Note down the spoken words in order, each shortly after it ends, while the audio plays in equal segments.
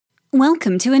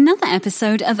Welcome to another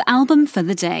episode of Album for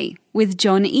the Day with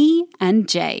John E. and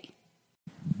Jay.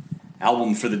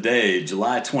 Album for the Day,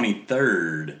 July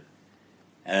 23rd.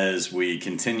 As we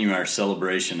continue our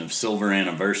celebration of silver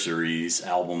anniversaries,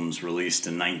 albums released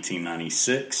in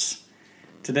 1996.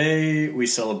 Today we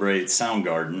celebrate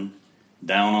Soundgarden,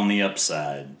 Down on the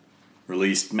Upside,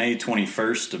 released May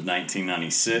 21st of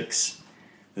 1996.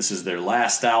 This is their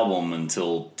last album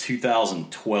until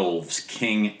 2012's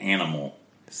King Animal.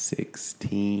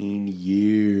 16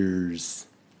 years.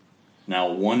 Now,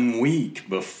 1 week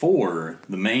before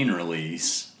the main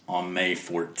release, on May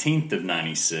 14th of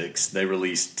 96, they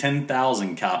released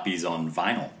 10,000 copies on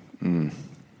vinyl.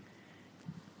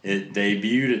 It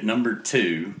debuted at number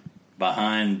 2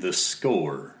 behind The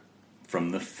Score from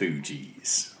the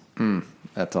Fugees.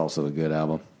 That's also a good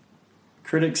album.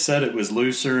 Critics said it was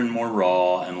looser and more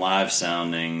raw and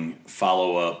live-sounding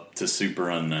follow-up to Super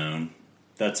Unknown.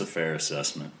 That's a fair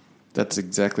assessment. That's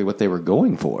exactly what they were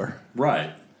going for.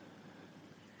 Right.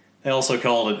 They also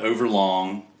called it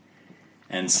overlong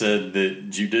and said that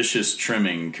judicious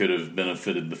trimming could have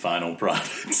benefited the final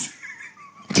product.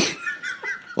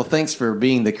 Well, thanks for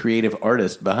being the creative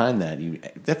artist behind that.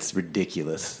 That's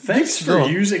ridiculous. Thanks for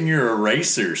using your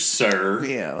eraser, sir.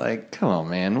 Yeah, like, come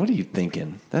on, man. What are you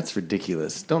thinking? That's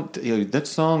ridiculous. That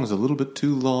song's a little bit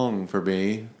too long for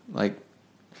me. Like,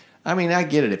 I mean, I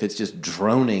get it if it's just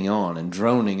droning on and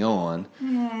droning on,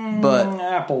 but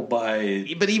apple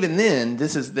bite. But even then,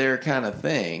 this is their kind of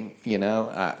thing, you know.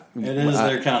 It is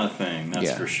their kind of thing,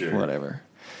 that's for sure. Whatever.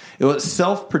 It was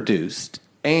self-produced,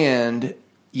 and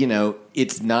you know,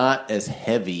 it's not as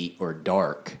heavy or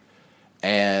dark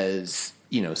as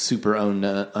Super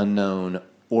Unknown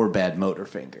or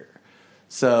Badmotorfinger.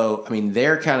 So, I mean,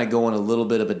 they're kind of going a little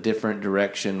bit of a different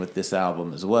direction with this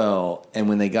album as well. And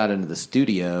when they got into the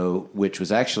studio, which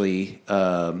was actually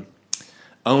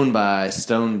owned by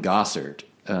Stone Gossard.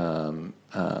 From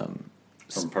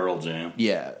Pearl Jam.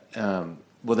 Yeah.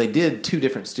 Well, they did 2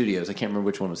 different studios. I can't remember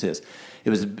which one was his.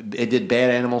 It did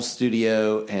Bad Animal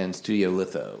Studio and Studio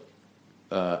Litho.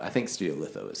 I think Studio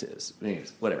Litho is his.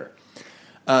 Anyways, whatever.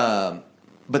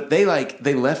 But they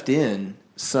left in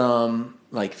some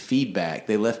feedback.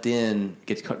 They left in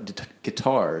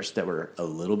guitars that were a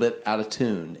little bit out of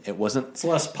tune. It's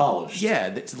less polished. Yeah,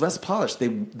 it's less polished.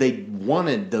 They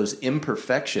wanted those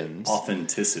imperfections,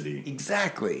 authenticity.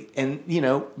 Exactly. And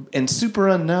and Super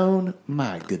Unknown,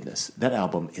 my goodness, that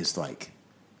album is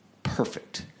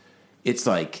perfect. It's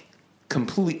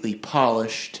completely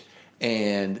polished,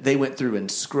 and they went through and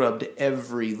scrubbed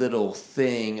every little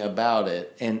thing about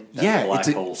it. And that Black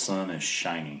Hole Sun is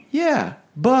shiny. Yeah,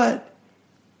 but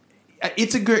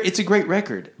it's a great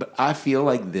record, but I feel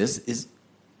like this is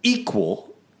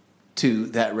equal to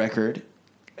that record,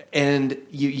 and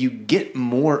you get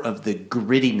more of the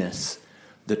grittiness,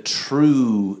 the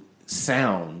true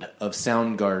sound of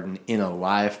Soundgarden in a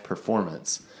live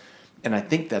performance, and I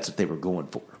think that's what they were going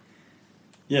for.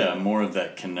 Yeah, more of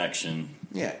that connection.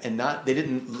 Yeah, and they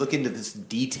didn't look into this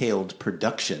detailed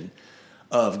production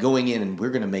of going in and we're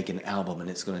going to make an album and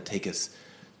it's going to take us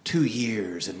 2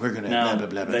 years, and we're going to blah, blah,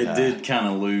 blah, blah. They did kind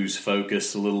of lose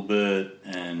focus a little bit,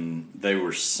 and they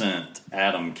were sent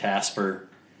Adam Casper,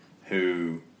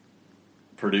 who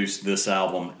produced this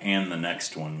album and the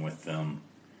next one with them.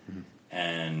 Mm-hmm.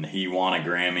 And he won a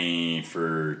Grammy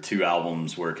for 2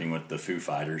 albums working with the Foo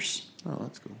Fighters. Oh,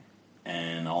 that's cool.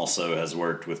 And also has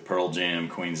worked with Pearl Jam,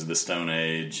 Queens of the Stone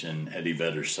Age, and Eddie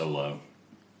Vedder solo.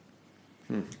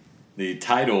 The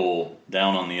title,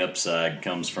 Down on the Upside,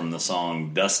 comes from the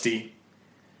song Dusty.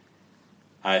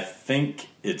 I think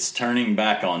it's turning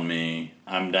back on me.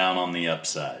 I'm down on the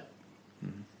upside.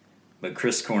 Mm-hmm. But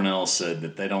Chris Cornell said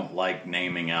that they don't like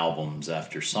naming albums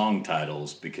after song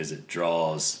titles because it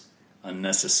draws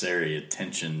unnecessary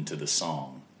attention to the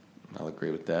song. I'll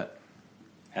agree with that.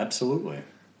 Absolutely.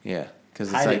 Yeah,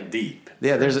 because it's it deep.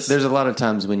 Yeah, there's a lot of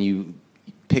times when you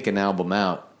pick an album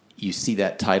out, you see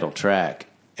that title track,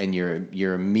 and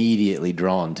you're immediately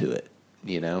drawn to it,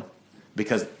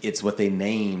 because it's what they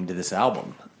named this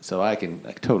album. So I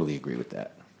totally agree with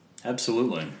that.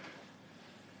 Absolutely.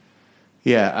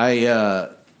 Yeah,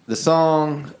 the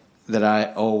song that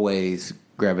I always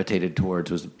gravitated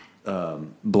towards was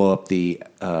 "Blow Up the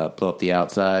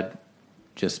Outside,"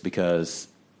 just because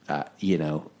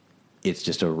it's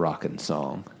just a rockin'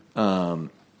 song.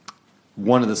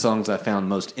 One of the songs I found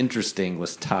most interesting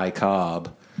was Ty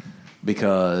Cobb,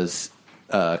 because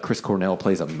Chris Cornell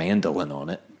plays a mandolin on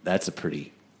it. That's a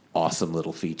pretty awesome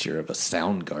little feature of a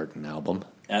Soundgarden album.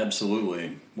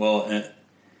 Absolutely. Well,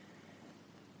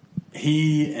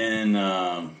 he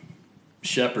and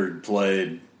Shepard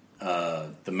played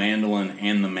the mandolin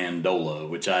and the mandola,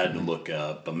 which I had to look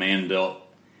up.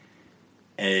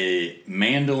 A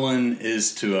mandolin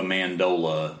is to a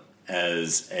mandola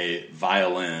as a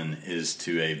violin is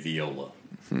to a viola.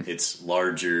 It's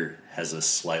larger, has a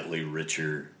slightly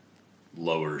richer,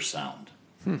 lower sound.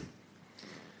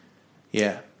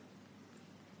 Yeah.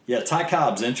 Yeah, Ty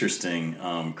Cobb's interesting.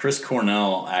 Chris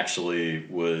Cornell actually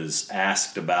was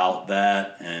asked about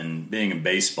that, and being a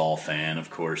baseball fan, of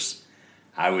course,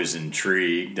 I was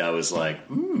intrigued. I was like,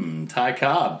 Ty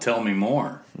Cobb, tell me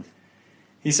more.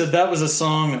 He said that was a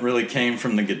song that really came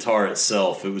from the guitar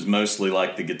itself. It was mostly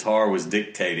like the guitar was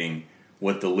dictating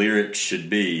what the lyrics should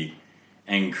be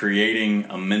and creating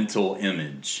a mental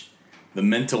image. The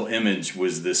mental image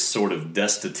was this sort of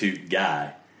destitute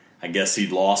guy. I guess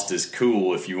he'd lost his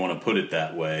cool, if you want to put it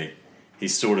that way.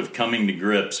 He's sort of coming to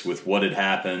grips with what had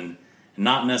happened, and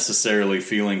not necessarily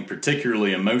feeling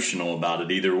particularly emotional about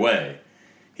it either way.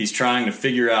 He's trying to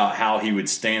figure out how he would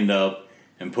stand up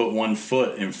and put one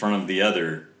foot in front of the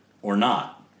other, or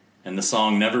not. And the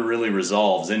song never really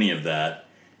resolves any of that.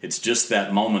 It's just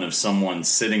that moment of someone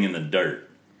sitting in the dirt.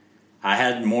 I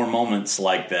had more moments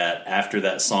like that after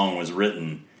that song was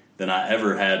written than I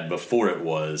ever had before it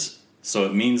was. So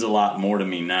it means a lot more to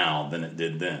me now than it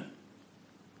did then.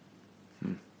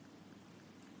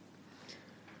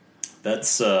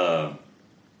 That's that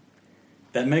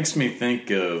makes me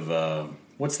think of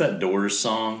what's that Doors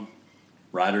song?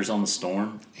 Riders on the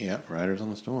Storm? Yeah, Riders on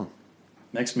the Storm.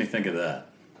 Makes me think of that.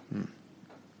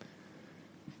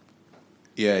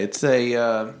 Yeah, it's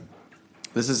a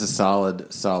this is a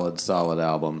solid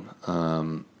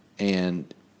album.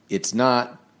 And it's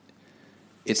not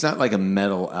like a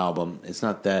metal album. It's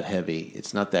not that heavy.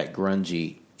 It's not that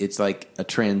grungy. It's like a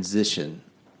transition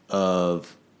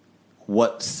of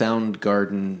what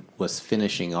Soundgarden was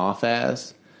finishing off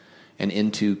as and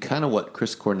into kind of what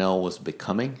Chris Cornell was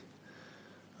becoming.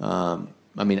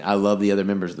 I mean, I love the other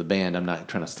members of the band. I'm not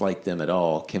trying to slight them at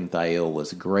all. Kim Thayil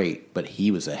was great, but he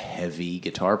was a heavy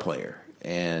guitar player.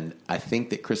 And I think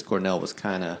that Chris Cornell was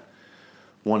kind of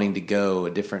wanting to go a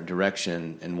different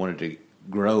direction and wanted to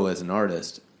grow as an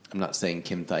artist. I'm not saying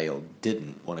Kim Thayil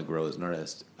didn't want to grow as an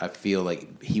artist. I feel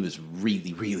like he was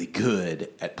really, really good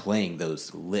at playing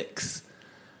those licks.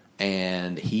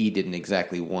 And he didn't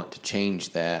exactly want to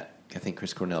change that. I think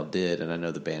Chris Cornell did, and I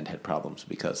know the band had problems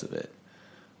because of it.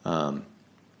 When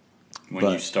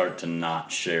you start to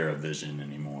not share a vision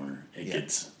anymore, it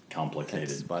gets complicated.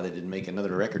 That's why they didn't make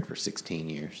another record for 16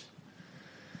 years.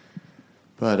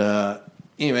 But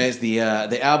anyways, the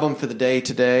album for the day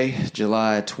today,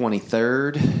 July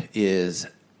 23rd, is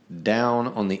Down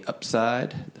on the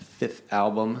Upside, the fifth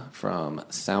album from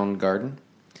Soundgarden.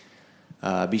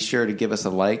 Be sure to give us a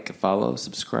like, a follow,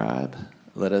 subscribe.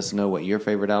 Let us know what your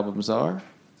favorite albums are.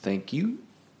 Thank you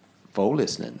for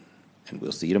listening, and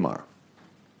we'll see you tomorrow.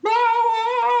 Blow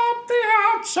up the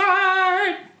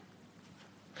outside.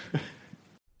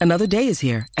 Another day is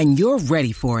here, and you're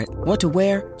ready for it. What to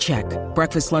wear? Check.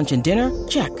 Breakfast, lunch, and dinner?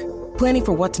 Check. Planning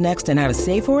for what's next and how to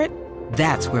save for it?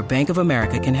 That's where Bank of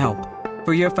America can help.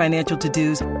 For your financial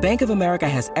to-dos, Bank of America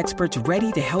has experts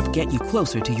ready to help get you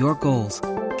closer to your goals.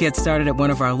 Get started at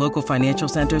one of our local financial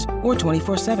centers or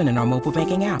 24/7 in our mobile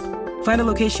banking app. Find a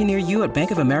location near you at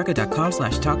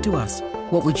bankofamerica.com/talktous.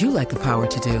 What would you like the power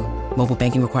to do? Mobile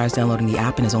banking requires downloading the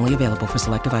app and is only available for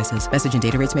select devices. Message and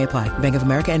data rates may apply. Bank of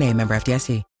America NA, member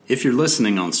FDIC. If you're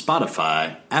listening on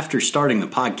Spotify, after starting the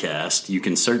podcast, you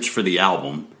can search for the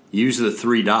album, use the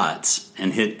 3 dots,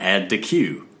 and hit Add to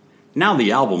Queue. Now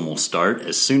the album will start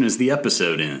as soon as the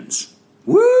episode ends.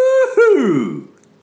 Woohoo!